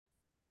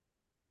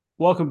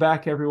Welcome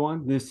back,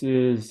 everyone. This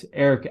is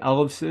Eric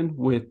Ellefson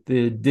with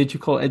the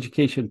Digital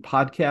Education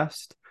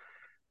Podcast.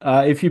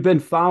 If you've been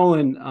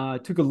following,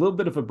 took a little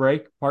bit of a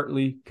break,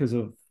 partly because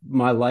of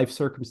my life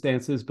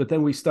circumstances, but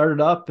then we started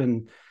up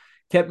and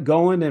kept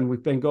going, and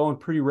we've been going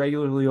pretty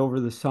regularly over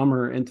the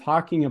summer and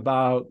talking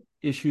about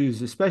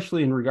issues,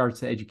 especially in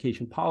regards to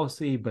education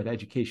policy, but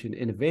education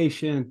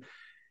innovation,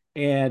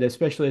 and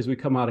especially as we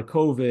come out of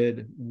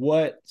COVID,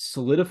 what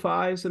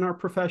solidifies in our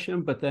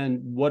profession, but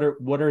then what are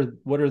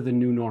the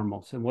new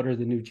normals and what are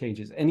the new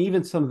changes and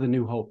even some of the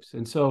new hopes.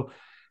 And so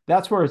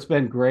that's where it's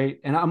been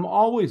great. And I'm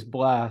always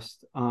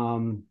blessed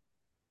to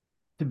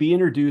be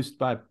introduced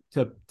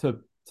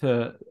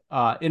to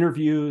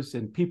interviews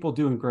and people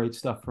doing great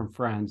stuff from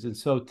friends. And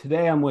so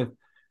today I'm with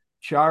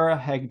Shara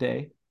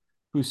Hegde,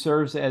 who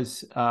serves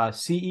as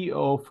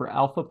CEO for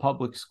Alpha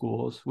Public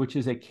Schools, which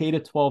is a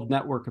K-12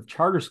 network of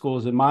charter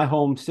schools in my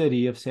home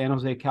city of San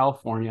Jose,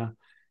 California,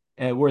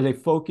 where they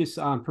focus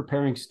on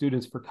preparing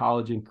students for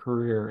college and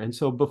career. And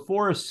so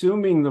before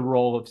assuming the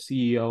role of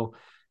CEO,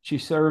 she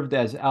served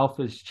as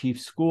Alpha's chief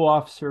school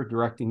officer,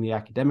 directing the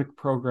academic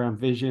program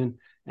vision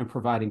and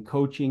providing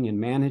coaching and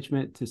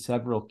management to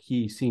several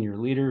key senior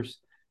leaders.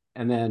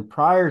 And then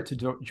prior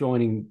to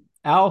joining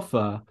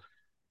Alpha,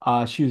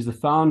 she was the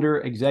founder,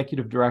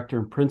 executive director,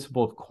 and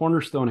principal of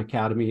Cornerstone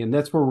Academy, and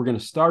that's where we're going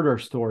to start our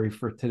story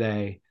for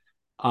today.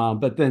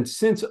 But then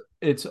since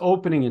its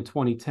opening in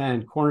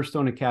 2010,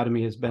 Cornerstone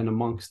Academy has been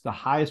amongst the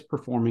highest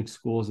performing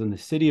schools in the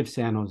city of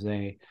San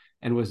Jose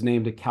and was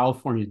named a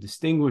California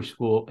Distinguished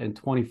School in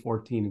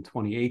 2014 and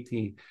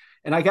 2018.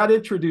 And I got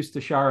introduced to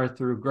Shara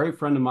through a great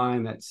friend of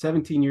mine that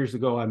 17 years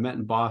ago I met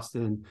in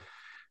Boston,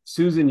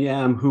 Susan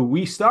Yam, who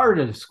we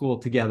started a school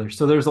together.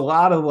 So there's a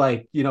lot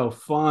of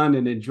fun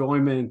and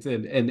enjoyment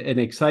and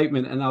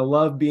excitement. And I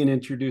love being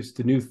introduced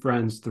to new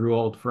friends through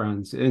old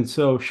friends. And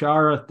so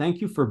Shara,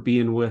 thank you for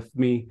being with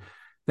me.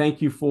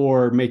 Thank you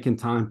for making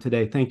time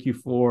today. Thank you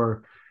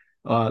for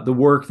the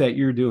work that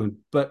you're doing.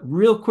 But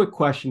real quick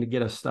question to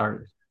get us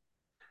started.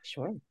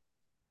 Sure.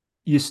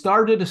 You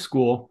started a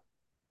school.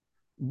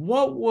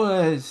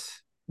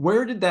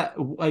 Where did that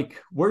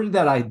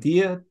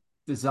idea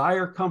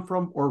desire come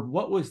from, or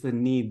what was the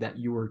need that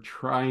you were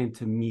trying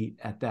to meet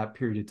at that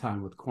period of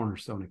time with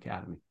Cornerstone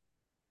Academy?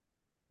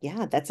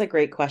 Yeah, that's a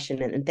great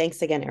question. And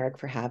thanks again, Eric,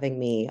 for having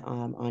me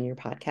on your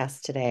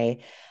podcast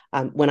today.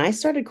 When I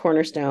started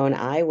Cornerstone,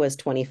 I was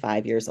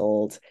 25 years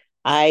old.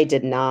 I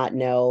did not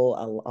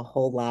know a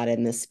whole lot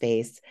in this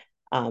space.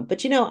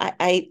 But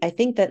I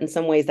think that in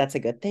some ways that's a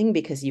good thing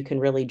because you can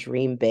really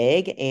dream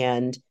big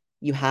and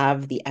you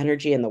have the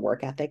energy and the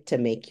work ethic to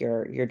make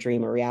your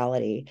dream a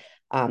reality.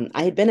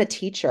 I had been a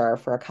teacher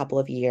for a couple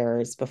of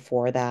years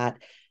before that,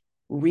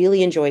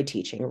 really enjoyed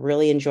teaching,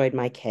 really enjoyed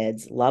my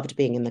kids, loved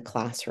being in the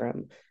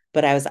classroom.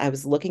 But I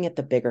was looking at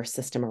the bigger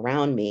system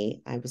around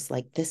me. I was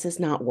like, this is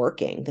not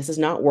working. This is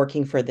not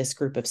working for this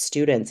group of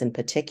students in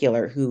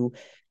particular who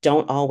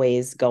don't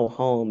always go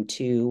home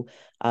to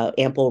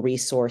ample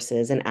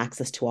resources and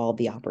access to all of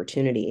the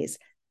opportunities.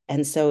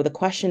 And so the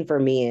question for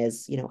me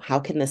is, how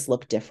can this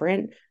look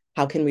different?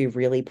 How can we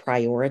really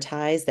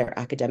prioritize their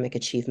academic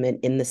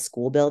achievement in the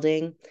school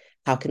building?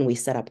 How can we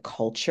set up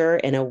culture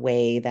in a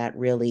way that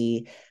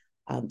really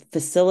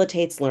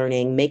facilitates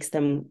learning, makes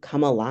them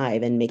come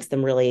alive, and makes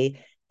them really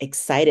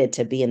excited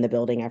to be in the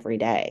building every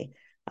day?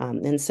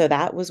 And so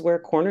that was where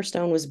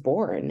Cornerstone was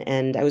born.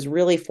 And I was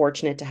really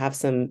fortunate to have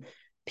some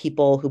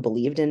people who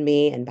believed in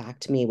me and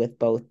backed me with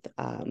both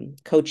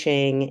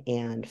coaching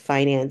and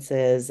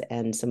finances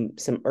and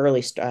some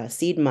early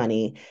seed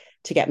money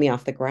to get me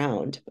off the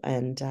ground.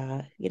 And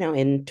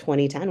in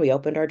 2010, we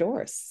opened our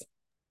doors.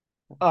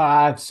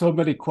 I have so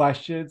many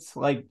questions,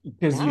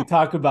 because Yeah. you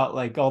talk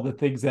about all the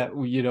things that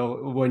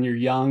when you're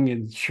young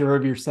and sure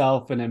of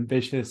yourself and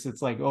ambitious,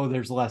 it's like, oh,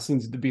 there's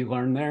lessons to be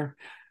learned there.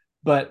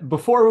 But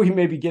before we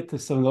maybe get to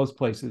some of those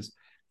places,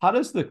 how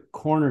does the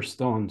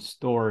Cornerstone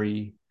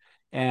story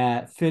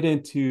fit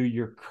into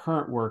your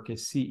current work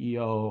as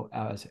CEO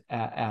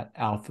at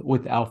Alpha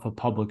with Alpha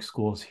Public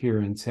Schools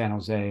here in San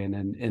Jose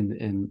and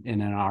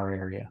in our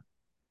area?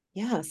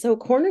 Yeah, so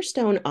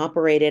Cornerstone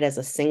operated as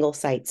a single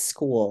site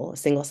school, a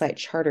single site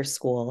charter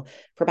school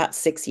for about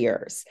 6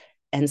 years.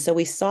 And so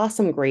we saw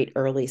some great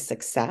early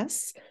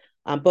success.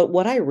 But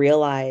what I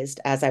realized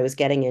as I was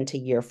getting into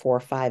year 4,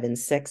 5, and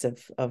 6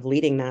 of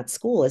leading that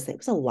school is that it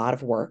was a lot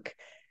of work.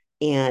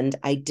 And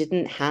I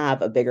didn't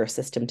have a bigger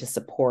system to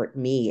support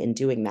me in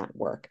doing that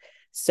work.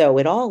 So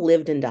it all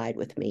lived and died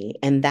with me.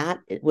 And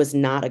that was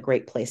not a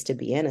great place to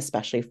be in,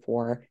 especially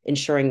for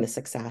ensuring the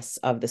success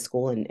of the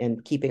school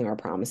and keeping our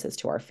promises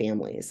to our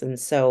families. And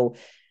so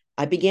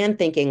I began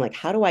thinking, like,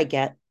 how do I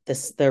get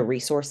the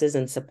resources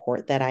and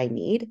support that I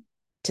need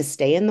to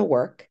stay in the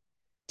work,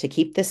 to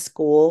keep this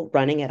school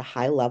running at a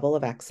high level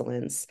of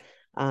excellence,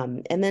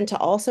 and then to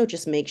also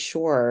just make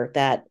sure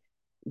that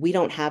we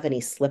don't have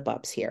any slip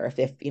ups here.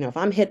 If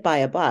I'm hit by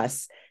a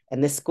bus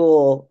and this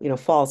school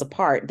falls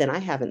apart, then I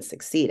haven't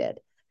succeeded.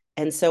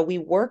 And so we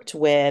worked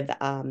with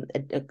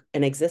an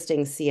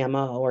existing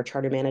CMO or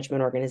charter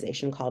management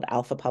organization called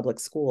Alpha Public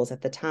Schools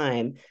at the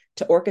time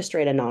to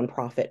orchestrate a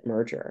nonprofit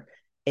merger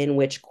in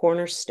which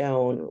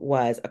Cornerstone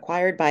was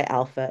acquired by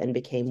Alpha and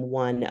became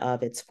one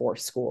of its four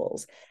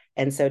schools.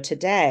 And so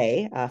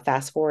today,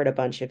 fast forward a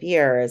bunch of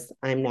years,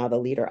 I'm now the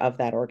leader of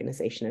that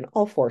organization in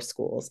all four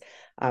schools,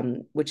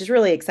 which is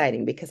really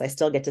exciting because I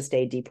still get to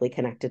stay deeply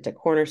connected to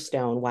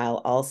Cornerstone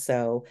while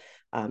also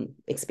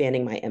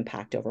expanding my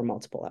impact over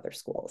multiple other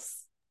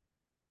schools.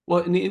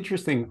 Well, and the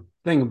interesting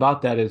thing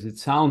about that is it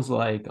sounds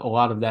like a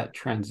lot of that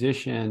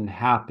transition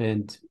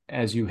happened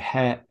as we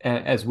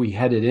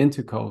headed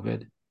into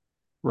COVID,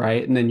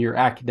 right? And then your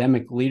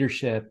academic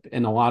leadership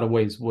in a lot of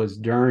ways was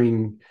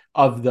during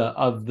of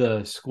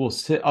the school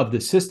of the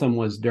system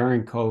was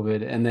during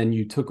COVID, and then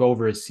you took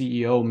over as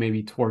CEO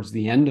maybe towards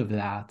the end of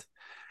that.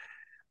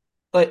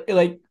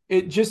 Like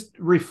it just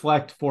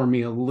reflect for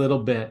me a little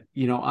bit,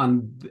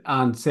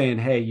 on saying,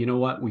 hey, you know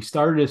what, we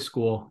started a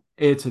school.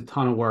 It's a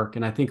ton of work,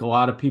 and I think a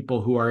lot of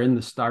people who are in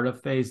the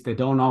startup phase, they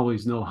don't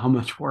always know how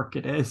much work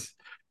it is.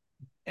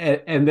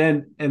 And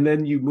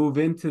then you move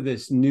into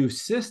this new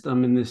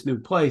system in this new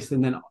place,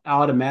 and then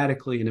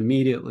automatically and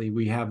immediately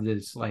we have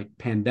this like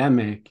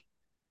pandemic,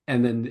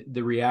 and then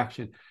the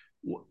reaction.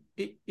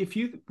 If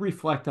you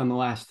reflect on the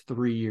last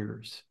 3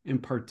 years in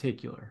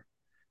particular,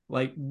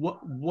 like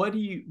what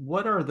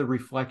are the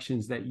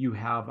reflections that you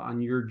have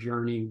on your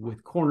journey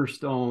with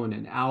Cornerstone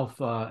and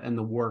Alpha and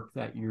the work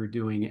that you're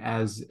doing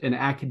as an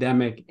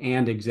academic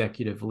and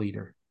executive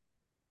leader?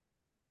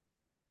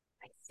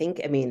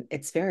 I mean,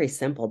 it's very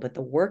simple, but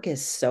the work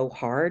is so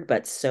hard,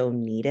 but so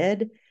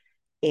needed.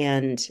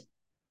 And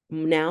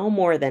now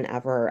more than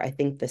ever, I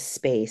think the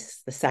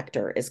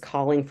sector is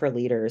calling for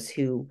leaders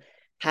who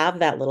have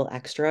that little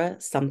extra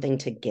something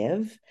to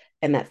give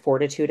and that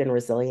fortitude and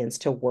resilience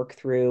to work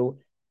through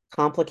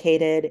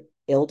complicated,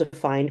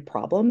 ill-defined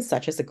problems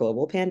such as a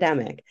global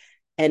pandemic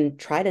and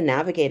try to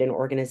navigate an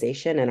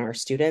organization and our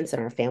students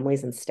and our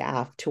families and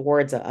staff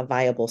towards a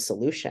viable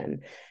solution.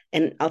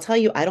 And I'll tell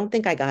you, I don't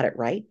think I got it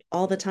right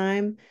all the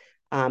time.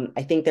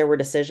 I think there were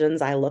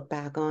decisions I look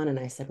back on and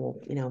I said, well,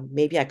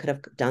 maybe I could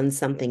have done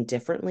something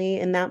differently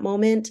in that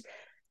moment.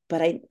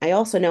 But I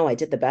also know I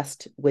did the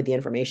best with the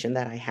information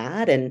that I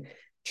had and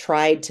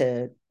tried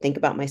to think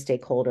about my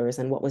stakeholders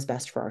and what was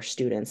best for our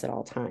students at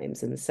all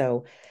times. And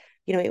so,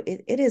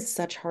 it is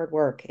such hard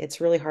work.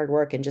 It's really hard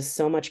work and just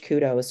so much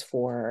kudos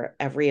for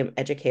every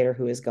educator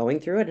who is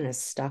going through it and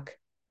has stuck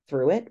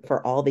through it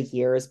for all the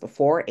years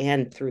before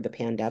and through the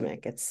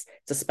pandemic. It's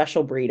a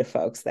special breed of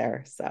folks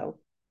there. So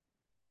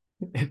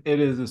It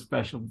is a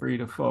special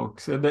breed of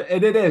folks, and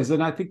it is,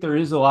 and I think there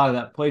is a lot of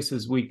that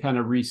places we kind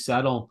of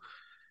resettle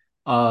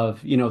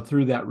of,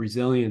 through that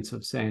resilience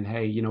of saying,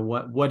 hey,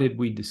 what did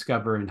we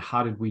discover and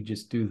how did we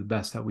just do the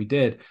best that we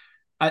did.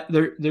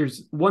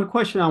 There's one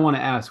question I want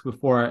to ask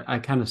before I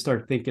kind of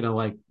start thinking of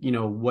like,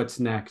 what's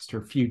next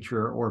or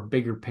future or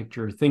bigger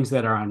picture, things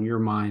that are on your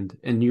mind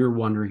and you're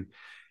wondering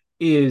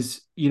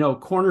is,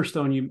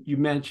 Cornerstone, you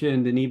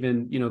mentioned, and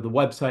even, the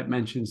website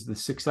mentions the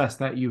success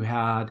that you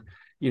had,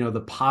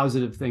 the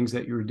positive things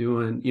that you were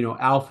doing,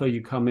 Alpha,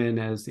 you come in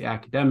as the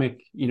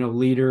academic,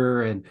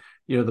 leader, and,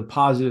 the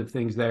positive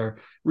things there.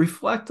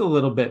 Reflect a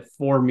little bit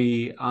for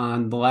me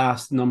on the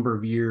last number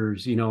of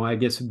years, I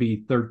guess it'd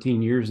be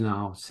 13 years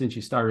now since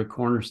you started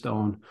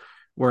Cornerstone,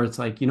 where it's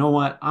like,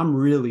 what I'm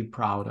really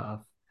proud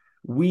of.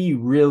 We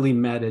really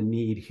met a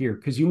need here,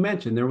 because you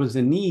mentioned there was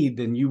a need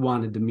and you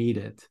wanted to meet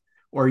it,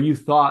 or you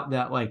thought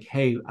that like,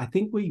 hey, I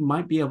think we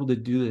might be able to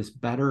do this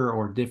better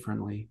or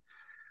differently.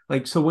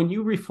 Like, so when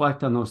you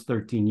reflect on those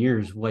 13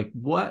 years, like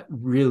what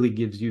really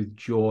gives you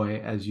joy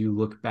as you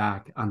look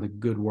back on the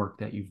good work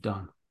that you've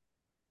done?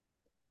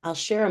 I'll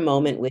share a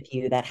moment with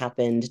you that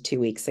happened 2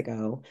 weeks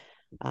ago.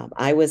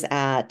 I was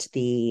at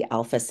the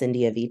Alpha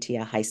Cynthia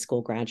Vitia High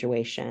School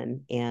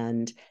graduation,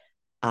 and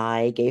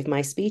I gave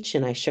my speech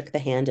and I shook the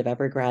hand of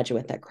every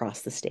graduate that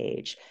crossed the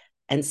stage.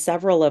 And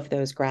several of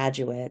those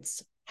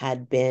graduates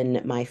had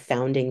been my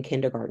founding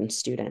kindergarten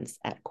students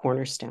at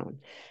Cornerstone.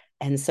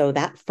 And so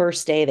that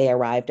first day they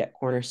arrived at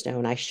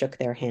Cornerstone, I shook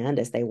their hand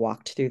as they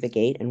walked through the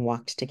gate and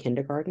walked to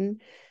kindergarten.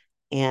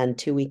 And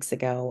 2 weeks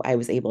ago, I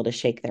was able to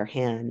shake their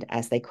hand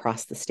as they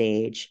crossed the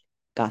stage,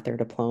 got their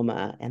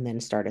diploma, and then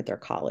started their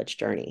college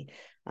journey.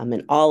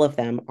 And all of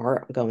them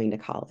are going to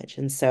college.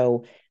 And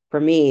so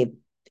for me,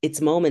 it's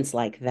moments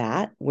like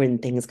that when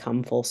things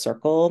come full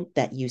circle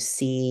that you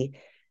see,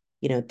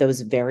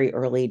 those very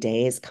early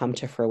days come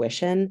to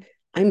fruition.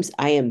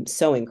 I am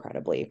so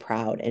incredibly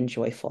proud and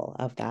joyful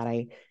of that.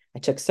 I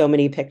took so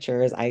many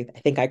pictures. I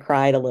think I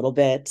cried a little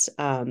bit.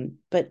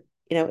 But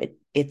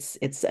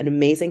it's an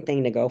amazing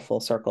thing to go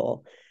full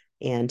circle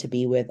and to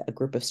be with a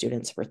group of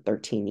students for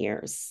 13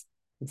 years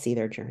and see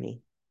their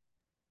journey.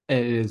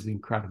 It is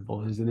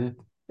incredible, isn't it?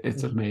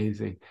 It's Yeah,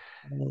 amazing.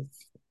 it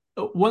is.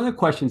 One of the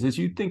questions is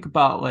you think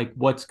about like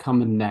what's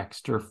coming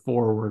next or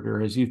forward,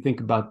 or as you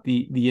think about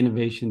the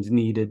innovations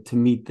needed to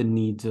meet the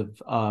needs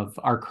of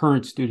our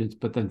current students,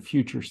 but then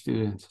future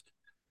students.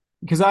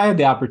 because I had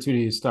the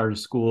opportunity to start a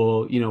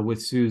school,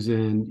 with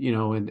Susan,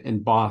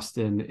 in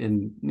Boston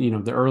in,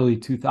 the early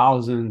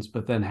 2000s,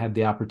 but then had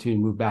the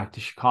opportunity to move back to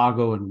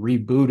Chicago and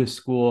reboot a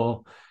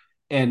school.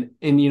 And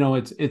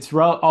it's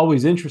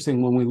always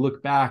interesting when we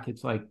look back.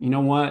 It's like, you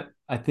know what?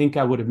 I think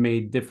I would have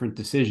made different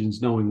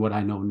decisions knowing what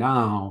I know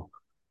now,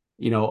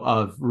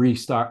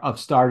 of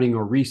starting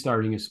or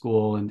restarting a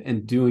school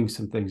and doing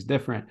some things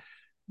different.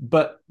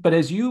 But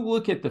as you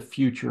look at the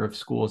future of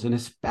schools, and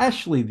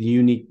especially the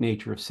unique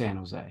nature of San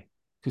Jose,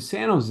 because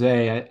San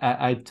Jose,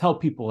 I tell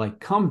people, like,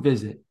 come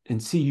visit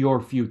and see your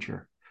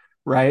future,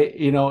 right?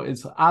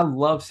 I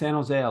love San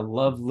Jose. I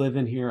love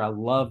living here. I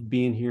love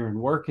being here and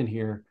working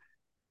here.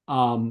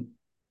 Um,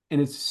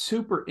 and it's a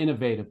super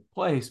innovative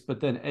place, but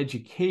then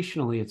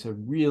educationally, it's a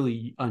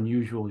really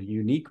unusual,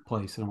 unique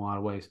place in a lot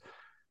of ways.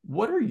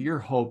 What are your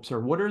hopes,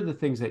 or what are the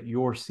things that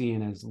you're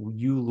seeing as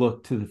you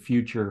look to the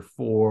future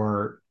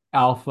for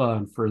Alpha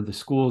and for the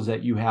schools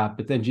that you have,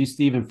 but then just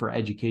even for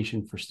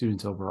education for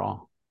students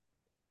overall?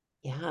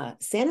 Yeah,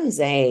 San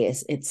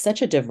Jose it's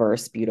such a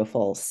diverse,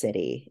 beautiful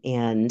city.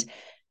 And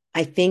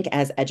I think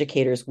as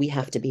educators, we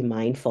have to be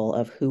mindful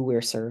of who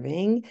we're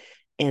serving.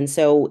 And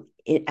so,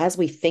 as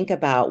we think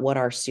about what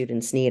our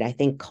students need, I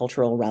think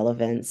cultural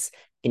relevance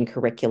in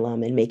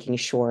curriculum and making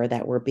sure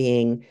that we're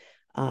being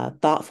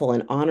thoughtful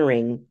and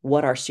honoring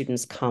what our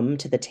students come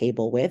to the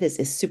table with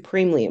is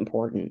supremely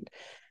important.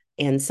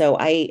 And so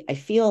I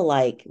feel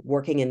like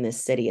working in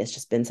this city has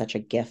just been such a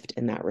gift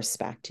in that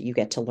respect. You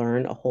get to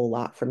learn a whole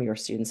lot from your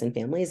students and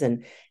families,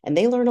 and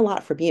they learn a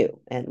lot from you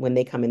and when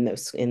they come in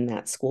those in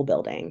that school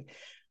building.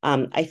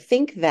 I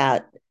think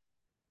that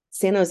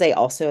San Jose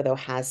also though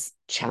has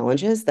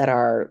challenges that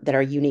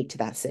are unique to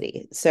that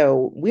city.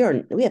 So we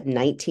have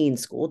 19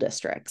 school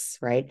districts,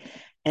 right?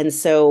 And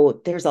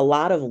so there's a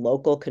lot of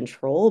local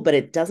control, but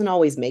it doesn't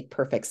always make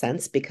perfect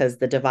sense because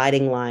the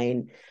dividing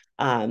line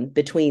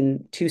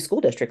between two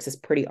school districts is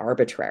pretty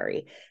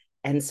arbitrary.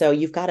 And so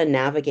you've got to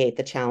navigate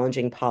the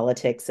challenging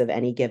politics of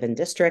any given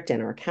district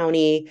in our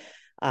county,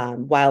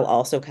 while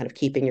also kind of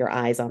keeping your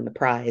eyes on the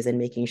prize and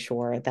making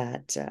sure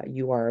that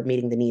you are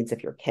meeting the needs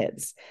of your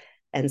kids.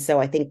 And so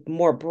I think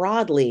more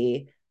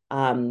broadly,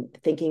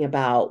 thinking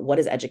about what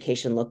does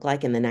education look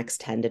like in the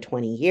next 10 to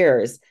 20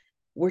 years,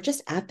 we're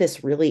just at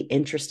this really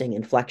interesting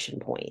inflection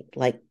point.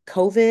 Like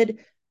COVID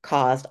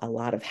caused a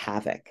lot of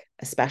havoc,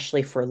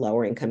 especially for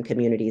lower income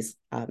communities,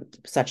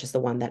 such as the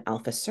one that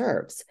Alpha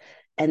serves.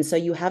 And so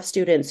you have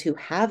students who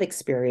have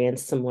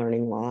experienced some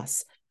learning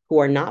loss, who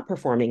are not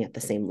performing at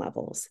the same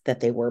levels that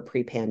they were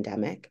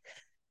pre-pandemic.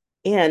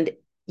 And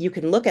you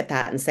can look at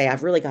that and say,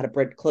 I've really got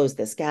to close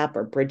this gap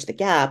or bridge the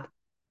gap.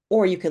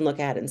 Or you can look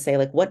at it and say,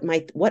 like,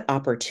 what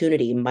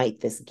opportunity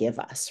might this give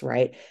us,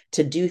 right?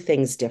 To do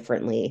things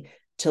differently,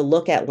 to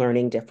look at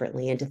learning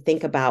differently, and to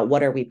think about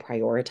what are we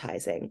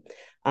prioritizing.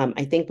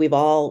 I think we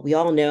all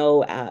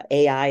know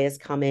AI is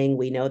coming.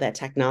 We know that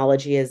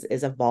technology is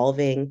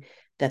evolving,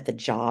 that the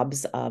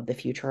jobs of the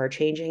future are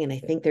changing. And I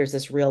think there's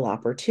this real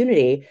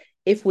opportunity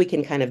if we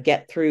can kind of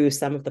get through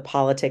some of the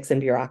politics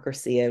and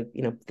bureaucracy of,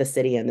 the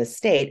city and the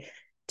state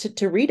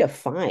to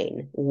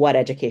redefine what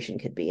education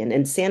could be.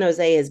 And San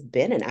Jose has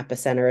been an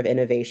epicenter of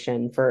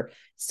innovation for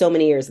so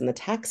many years in the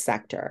tech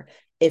sector.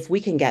 If we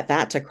can get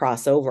that to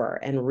cross over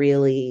and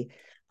really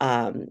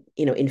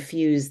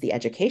infuse the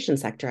education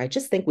sector, I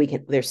just think we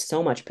can. There's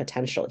so much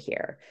potential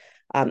here.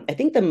 I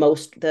think the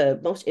most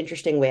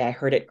interesting way I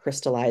heard it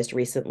crystallized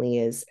recently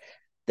is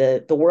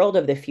the world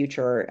of the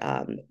future.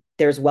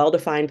 There's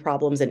well-defined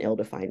problems and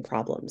ill-defined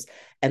problems,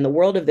 and the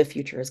world of the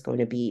future is going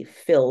to be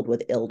filled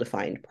with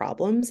ill-defined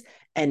problems.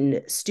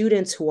 And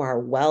students who are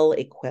well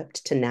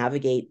equipped to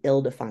navigate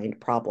ill-defined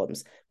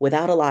problems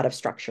without a lot of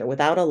structure,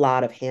 without a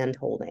lot of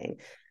hand-holding,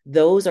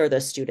 those are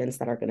the students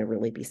that are going to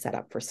really be set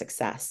up for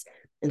success.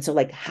 And so,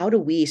 like, how do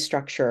we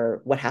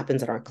structure what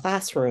happens in our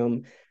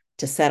classroom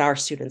to set our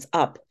students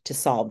up to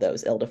solve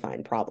those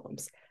ill-defined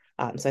problems?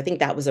 So I think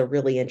that was a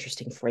really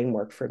interesting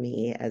framework for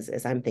me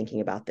as I'm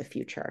thinking about the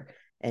future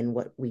and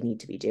what we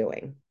need to be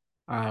doing.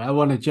 All right, I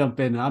want to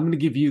jump in. I'm going to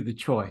give you the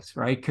choice,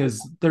 right?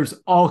 Because there's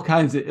all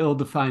kinds of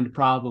ill-defined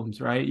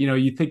problems, right?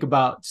 You think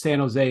about San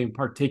Jose in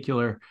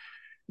particular,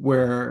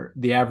 where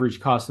the average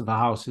cost of a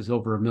house is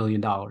over $1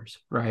 million,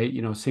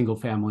 right? Single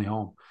family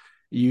home.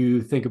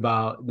 You think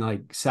about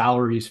like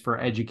salaries for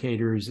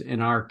educators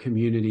in our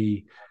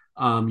community.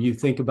 You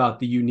think about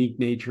the unique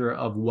nature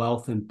of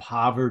wealth and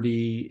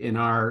poverty in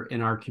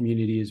our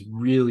community is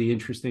really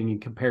interesting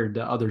and compared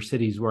to other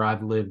cities where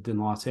I've lived in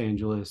Los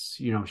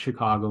Angeles,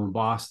 Chicago and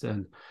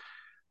Boston.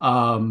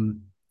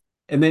 Um,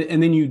 and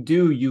then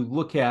you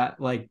look at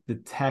like the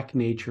tech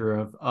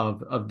nature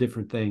of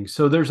different things.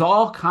 So there's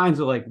all kinds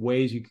of like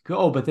ways you could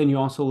go, but then you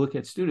also look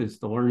at students,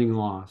 the learning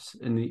loss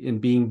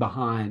and being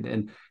behind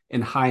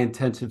and high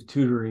intensive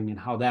tutoring and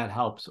how that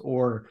helps,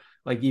 or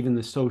like even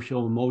the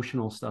social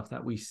emotional stuff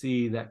that we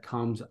see that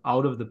comes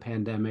out of the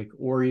pandemic,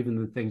 or even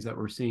the things that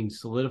we're seeing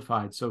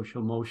solidified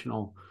social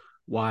emotional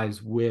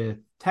wise with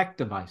tech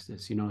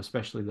devices,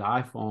 especially the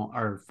iPhone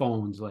or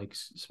phones like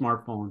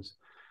smartphones.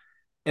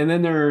 And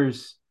then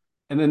there's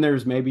And then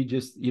there's maybe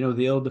just,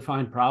 the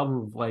ill-defined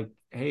problem of like,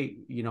 hey,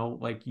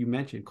 like you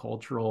mentioned,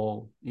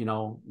 cultural,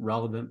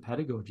 relevant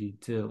pedagogy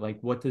to like,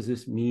 what does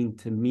this mean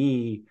to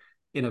me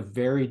in a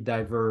very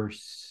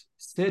diverse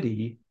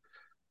city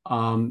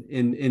in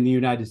the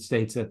United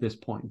States at this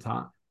point in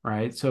time,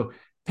 right? So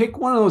pick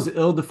one of those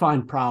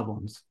ill-defined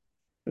problems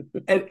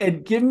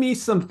and give me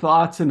some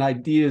thoughts and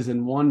ideas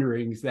and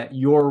wonderings that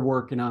you're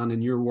working on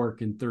and you're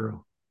working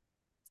through.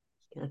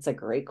 That's a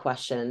great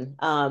question.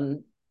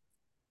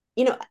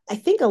 I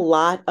think a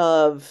lot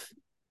of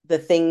the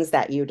things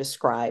that you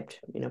described,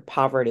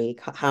 poverty,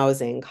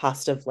 housing,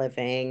 cost of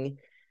living,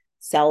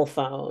 cell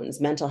phones,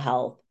 mental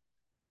health,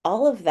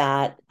 all of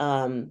that,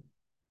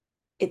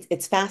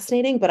 it's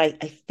fascinating, but I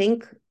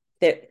think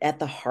that at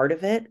the heart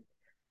of it,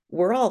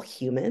 we're all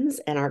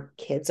humans and our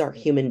kids are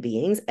human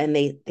beings and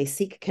they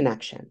seek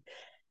connection.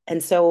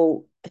 And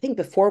so I think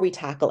before we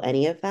tackle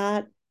any of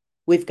that,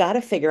 we've got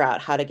to figure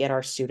out how to get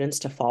our students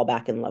to fall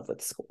back in love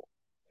with school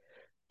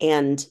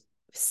and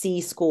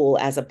see school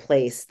as a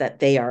place that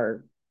they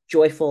are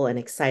joyful and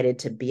excited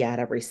to be at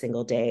every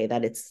single day,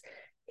 that it's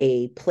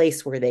a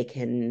place where they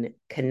can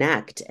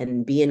connect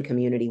and be in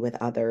community with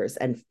others.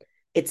 And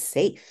it's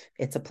safe.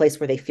 It's a place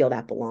where they feel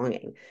that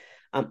belonging.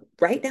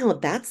 Right now,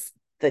 that's,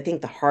 I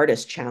think, the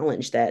hardest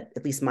challenge that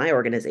at least my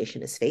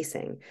organization is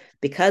facing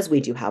because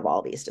we do have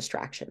all these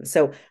distractions.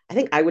 So I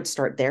think I would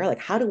start there. Like,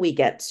 how do we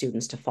get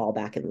students to fall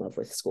back in love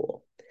with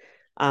school?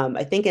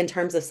 I think in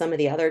terms of some of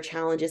the other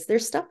challenges,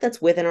 there's stuff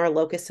that's within our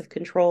locus of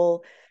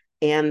control,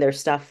 and there's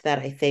stuff that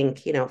I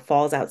think,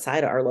 falls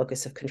outside of our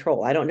locus of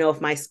control. I don't know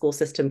if my school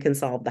system can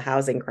solve the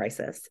housing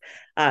crisis,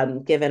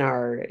 given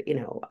our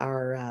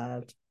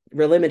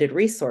limited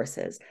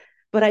resources.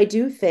 But I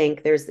do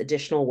think there's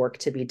additional work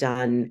to be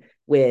done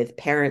with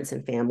parents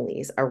and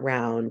families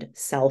around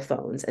cell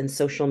phones and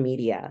social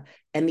media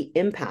and the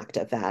impact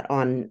of that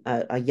on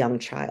a young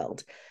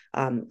child.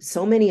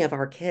 So many of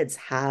our kids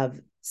have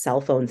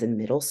cell phones in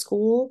middle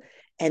school,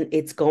 and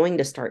it's going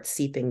to start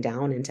seeping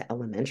down into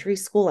elementary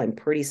school. I'm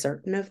pretty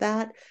certain of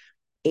that.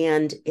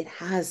 And it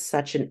has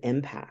such an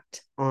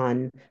impact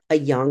on a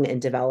young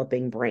and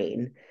developing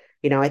brain.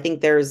 I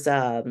think there's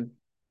a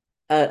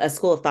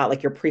school of thought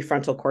like your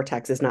prefrontal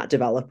cortex is not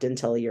developed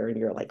until you're in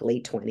your like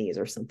late 20s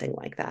or something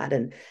like that.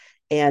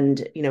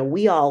 And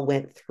we all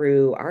went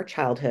through our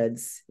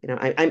childhoods.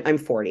 I'm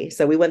 40,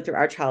 so we went through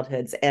our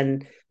childhoods,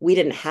 and we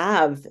didn't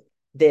have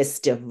this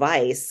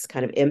device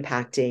kind of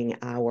impacting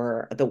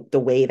the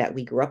way that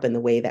we grew up and the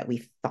way that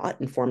we thought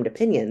and formed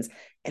opinions,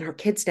 and our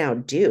kids now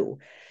do.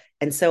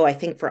 And so I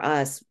think for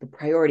us, the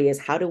priority is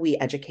how do we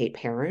educate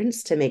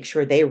parents to make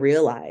sure they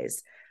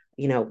realize,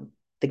 the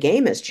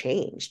game has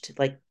changed.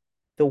 Like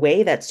the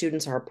way that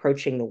students are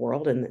approaching the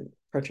world and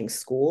approaching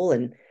school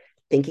and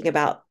thinking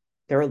about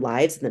their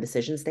lives and the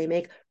decisions they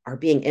make are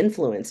being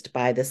influenced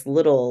by this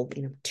little,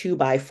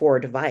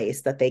 2x4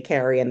 device that they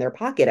carry in their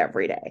pocket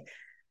every day.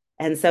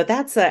 And so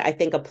that's, I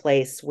think, a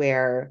place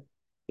where,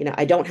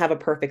 I don't have a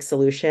perfect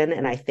solution.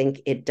 And I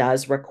think it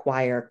does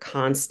require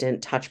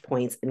constant touch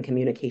points and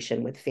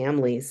communication with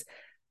families.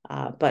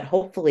 But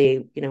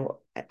hopefully,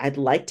 I'd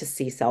like to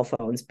see cell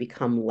phones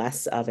become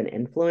less of an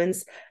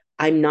influence.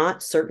 I'm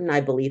not certain I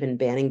believe in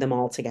banning them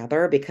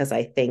altogether because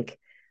I think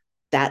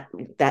that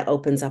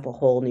opens up a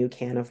whole new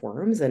can of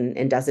worms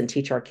and doesn't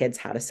teach our kids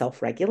how to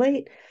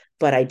self-regulate.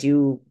 But I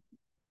do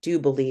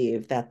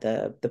believe that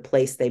the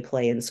place they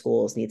play in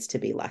schools needs to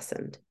be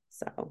lessened.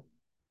 So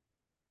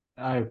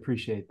I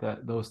appreciate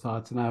those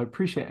thoughts, and I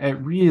appreciate it.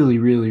 Really,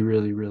 really,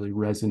 really, really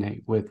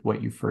resonate with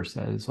what you first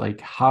said. Is like,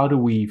 how do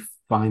we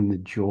find the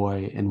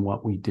joy in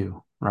what we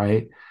do,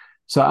 right?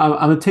 So I'm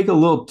gonna take a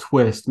little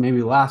twist,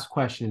 maybe last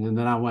question, and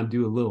then I want to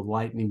do a little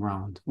lightning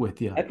round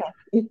with you.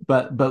 okay.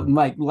 But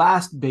my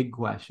last big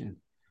question,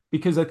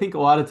 because I think a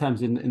lot of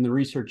times in the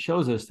research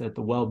shows us that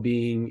the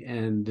well-being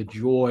and the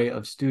joy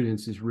of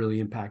students is really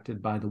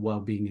impacted by the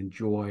well-being and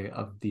joy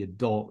of the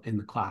adult in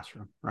the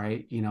classroom,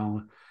 right?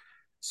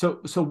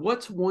 So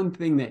what's one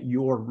thing that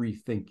you're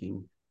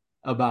rethinking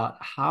about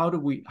how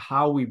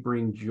we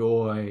bring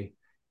joy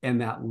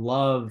and that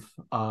love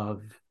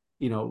of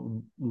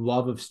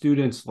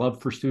students,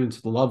 love for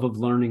students, love of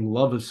learning,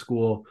 love of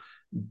school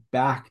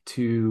back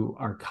to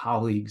our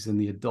colleagues and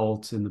the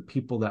adults and the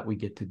people that we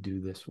get to do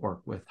this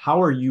work with?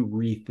 How are you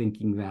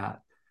rethinking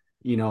that,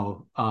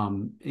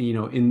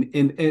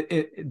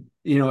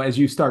 as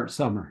you start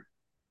summer?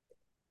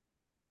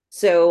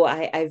 So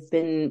I've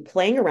been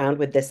playing around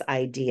with this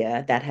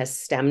idea that has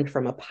stemmed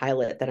from a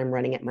pilot that I'm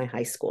running at my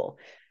high school.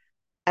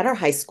 At our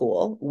high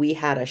school, we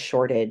had a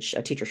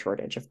teacher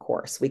shortage, of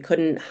course. We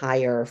couldn't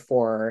hire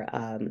for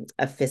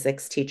a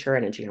physics teacher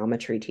and a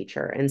geometry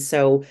teacher. And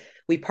so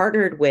we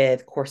partnered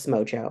with Course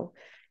Mojo.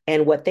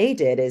 And what they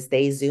did is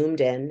they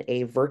zoomed in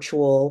a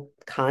virtual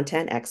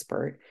content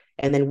expert.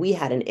 And then we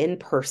had an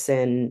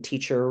in-person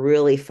teacher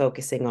really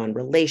focusing on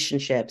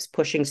relationships,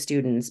 pushing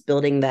students,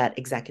 building that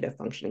executive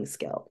functioning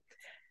skill.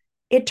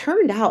 It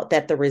turned out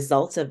that the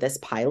results of this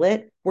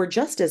pilot were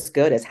just as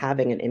good as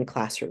having an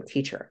in-classroom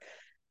teacher.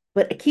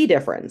 But a key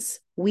difference,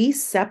 we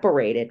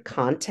separated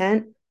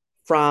content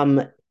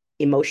from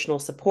emotional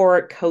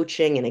support,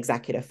 coaching, and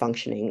executive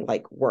functioning,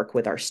 like work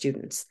with our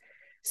students.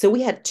 So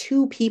we had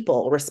two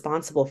people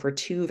responsible for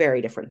two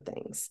very different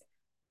things.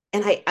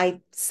 And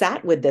I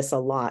sat with this a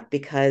lot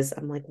because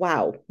I'm like,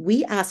 wow,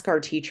 we ask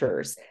our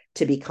teachers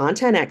to be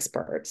content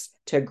experts,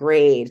 to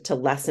grade, to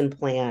lesson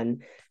plan,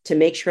 to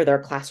make sure their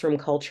classroom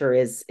culture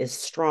is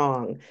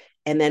strong.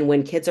 And then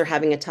when kids are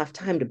having a tough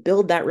time, to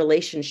build that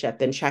relationship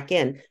and check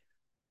in.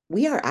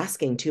 We are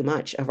asking too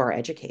much of our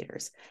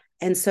educators.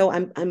 And so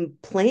I'm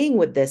playing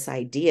with this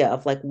idea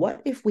of like,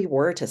 what if we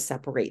were to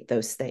separate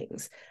those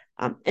things?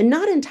 And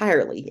not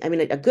entirely. I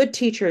mean, a good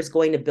teacher is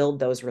going to build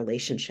those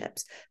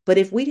relationships. But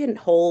if we didn't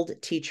hold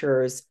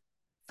teachers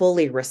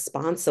fully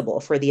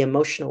responsible for the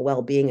emotional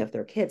well-being of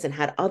their kids and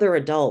had other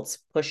adults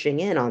pushing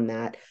in on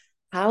that,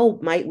 how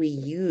might we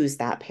use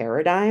that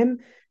paradigm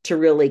to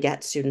really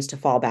get students to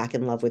fall back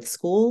in love with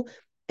school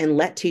and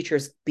let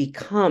teachers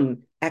become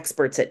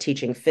experts at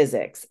teaching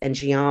physics and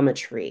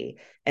geometry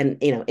and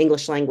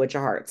English language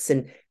arts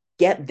and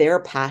get their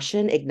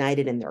passion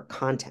ignited in their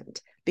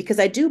content? Because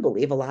I do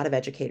believe a lot of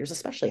educators,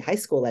 especially high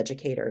school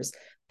educators,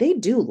 they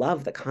do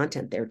love the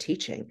content they're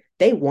teaching.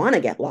 They want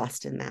to get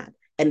lost in that,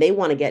 and they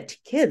want to get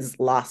kids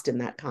lost in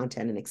that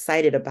content and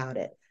excited about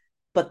it,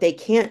 but they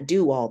can't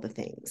do all the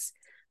things.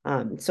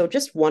 So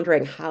just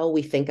wondering how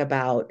we think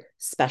about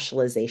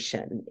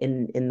specialization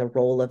in the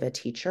role of a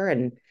teacher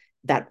and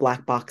that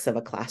black box of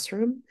a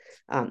classroom.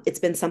 It's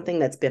been something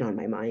that's been on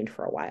my mind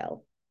for a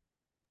while.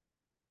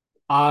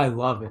 I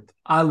love it.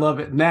 I love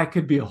it. And that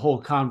could be a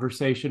whole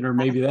conversation, or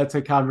maybe that's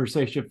a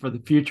conversation for the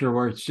future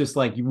where it's just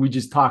like we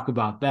just talk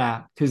about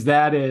that. Because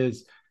that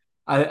is,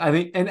 I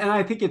think, and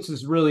I think it's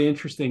this really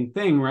interesting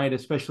thing, right?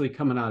 Especially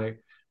coming out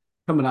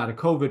of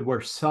COVID,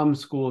 where some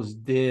schools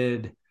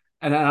did,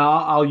 and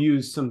I'll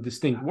use some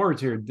distinct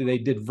words here, they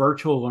did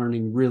virtual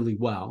learning really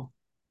well,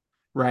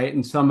 right?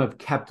 And some have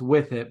kept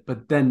with it,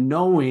 but then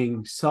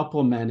knowing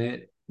supplement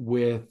it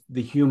with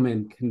the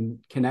human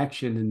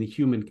connection and the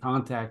human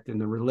contact and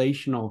the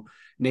relational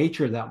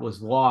nature that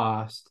was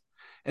lost.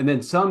 And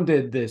then some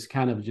did this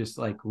kind of just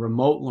like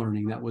remote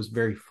learning that was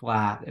very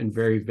flat and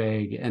very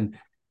vague and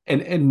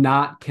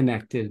not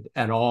connected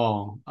at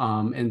all.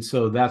 And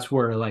so that's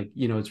where, like,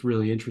 it's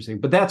really interesting.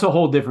 But that's a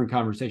whole different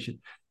conversation.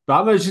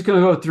 But I'm just going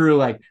to go through,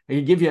 like, I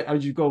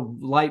would just go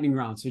lightning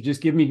round. So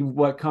just give me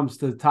what comes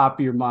to the top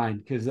of your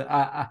mind, because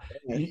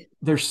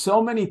there's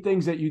so many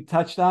things that you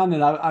touched on,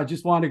 and I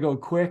just want to go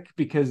quick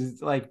because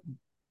it's like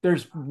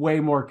there's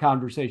way more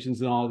conversations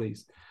than all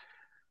these.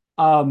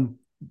 Um,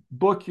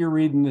 Book you're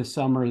reading this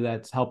summer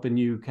that's helping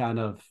you kind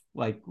of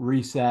like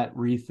reset,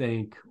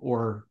 rethink,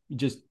 or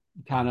just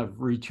kind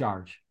of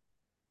recharge?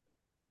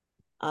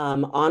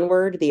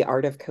 Onward, The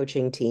Art of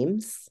Coaching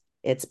Teams.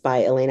 It's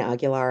by Elena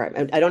Aguilar.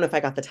 I don't know if I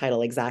got the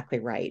title exactly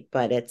right,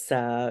 but it's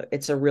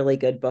a really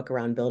good book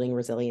around building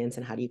resilience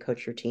and how do you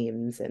coach your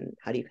teams and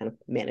how do you kind of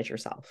manage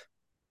yourself.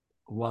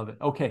 Love it.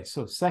 Okay,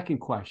 so second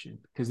question,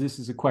 because this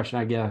is a question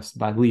I get asked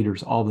by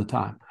leaders all the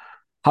time.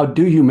 How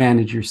do you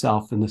manage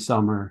yourself in the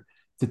summer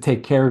to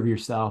take care of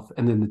yourself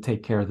and then to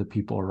take care of the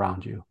people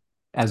around you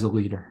as a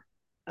leader?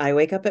 I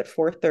wake up at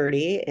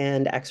 4:30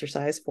 and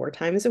exercise 4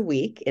 times a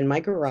week in my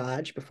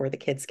garage before the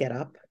kids get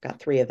up. Got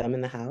three of them in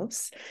the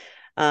house.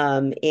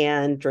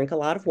 And drink a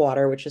lot of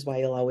water, which is why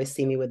you'll always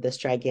see me with this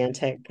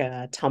gigantic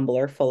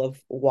tumbler full of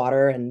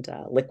water and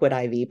liquid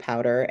IV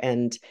powder.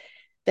 And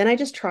then I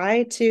just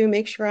try to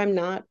make sure I'm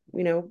not,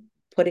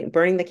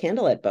 burning the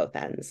candle at both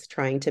ends,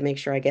 trying to make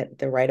sure I get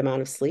the right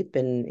amount of sleep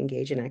and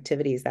engage in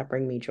activities that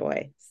bring me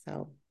joy.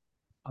 So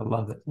I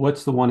love it.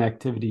 What's the one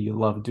activity you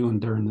love doing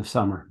during the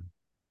summer?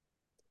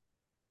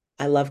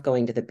 I love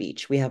going to the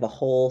beach. We have a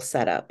whole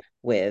setup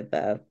with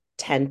a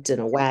tent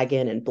and a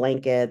wagon and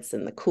blankets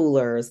and the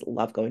coolers.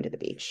 Love going to the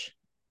beach.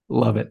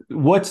 Love it.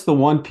 What's the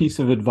one piece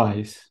of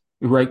advice,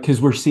 right?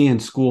 Because we're seeing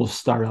schools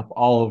start up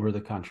all over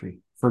the country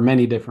for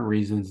many different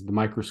reasons, the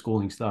micro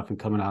schooling stuff and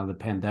coming out of the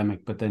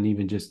pandemic, but then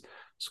even just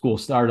school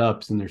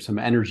startups, and there's some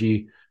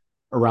energy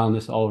around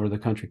this all over the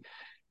country.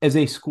 As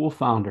a school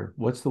founder,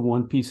 what's the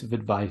one piece of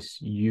advice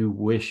you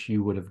wish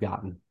you would have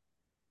gotten?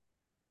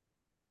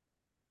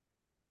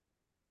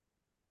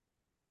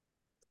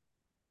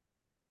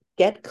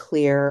 Get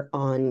clear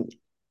on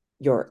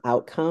your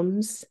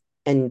outcomes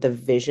and the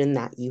vision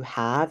that you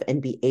have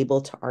and be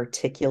able to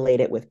articulate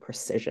it with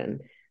precision.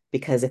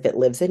 Because if it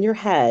lives in your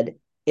head,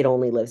 it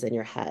only lives in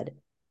your head.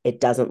 It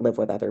doesn't live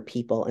with other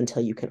people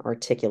until you can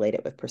articulate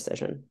it with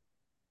precision.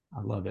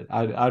 I love it.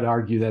 I'd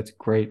argue that's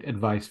great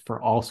advice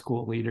for all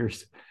school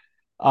leaders.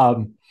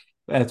 Um,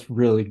 that's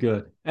really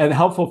good and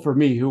helpful for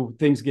me, who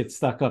things get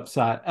stuck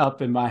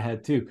up in my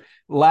head too.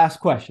 Last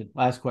question.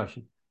 Last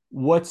question.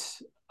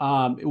 What's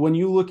when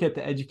you look at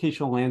the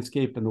educational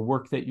landscape and the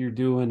work that you're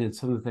doing and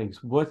some of the things,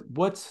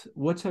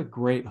 what's a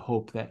great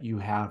hope that you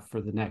have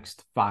for the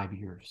next 5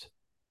 years?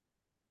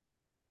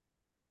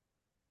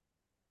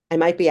 I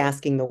might be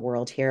asking the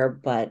world here,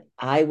 but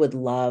I would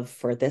love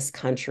for this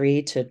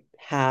country to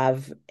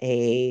have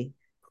a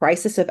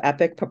crisis of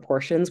epic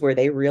proportions where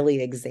they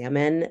really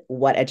examine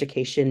what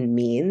education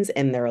means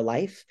in their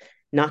life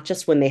not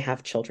just when they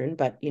have children,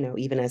 but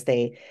even as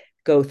they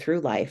go through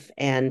life.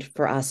 And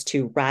for us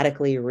to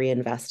radically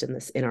reinvest in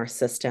this in our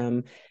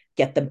system,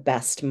 get the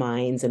best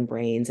minds and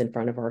brains in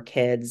front of our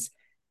kids,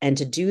 and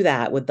to do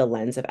that with the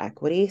lens of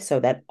equity so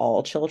that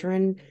all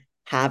children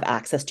have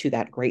access to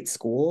that great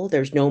school.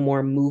 There's no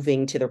more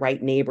moving to the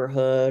right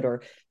neighborhood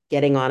or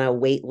getting on a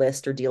wait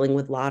list or dealing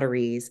with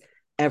lotteries.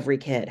 Every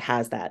kid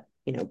has that,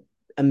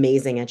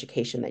 amazing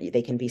education that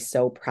they can be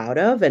so proud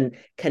of and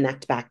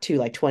connect back to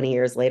like 20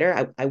 years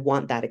later. I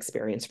want that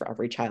experience for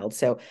every child.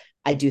 So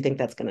I do think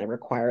that's going to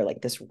require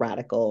like this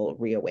radical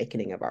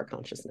reawakening of our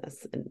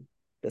consciousness in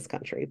this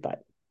country. But,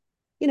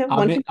 I'm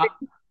one in. can,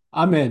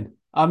 I'm in.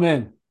 I'm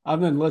in.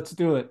 I'm in. Let's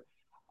do it.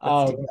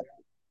 let's do Uh, it.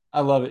 I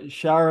love it.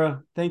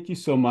 Shara, thank you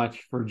so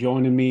much for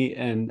joining me.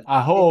 And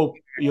I hope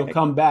you'll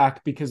come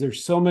back because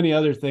there's so many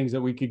other things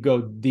that we could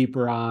go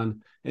deeper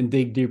on and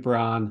dig deeper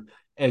on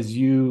as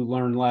you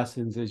learn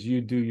lessons, as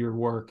you do your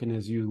work and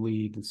as you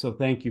lead. And so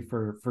thank you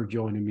for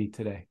joining me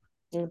today.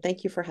 Well,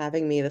 thank you for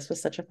having me. This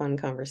was such a fun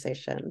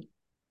conversation.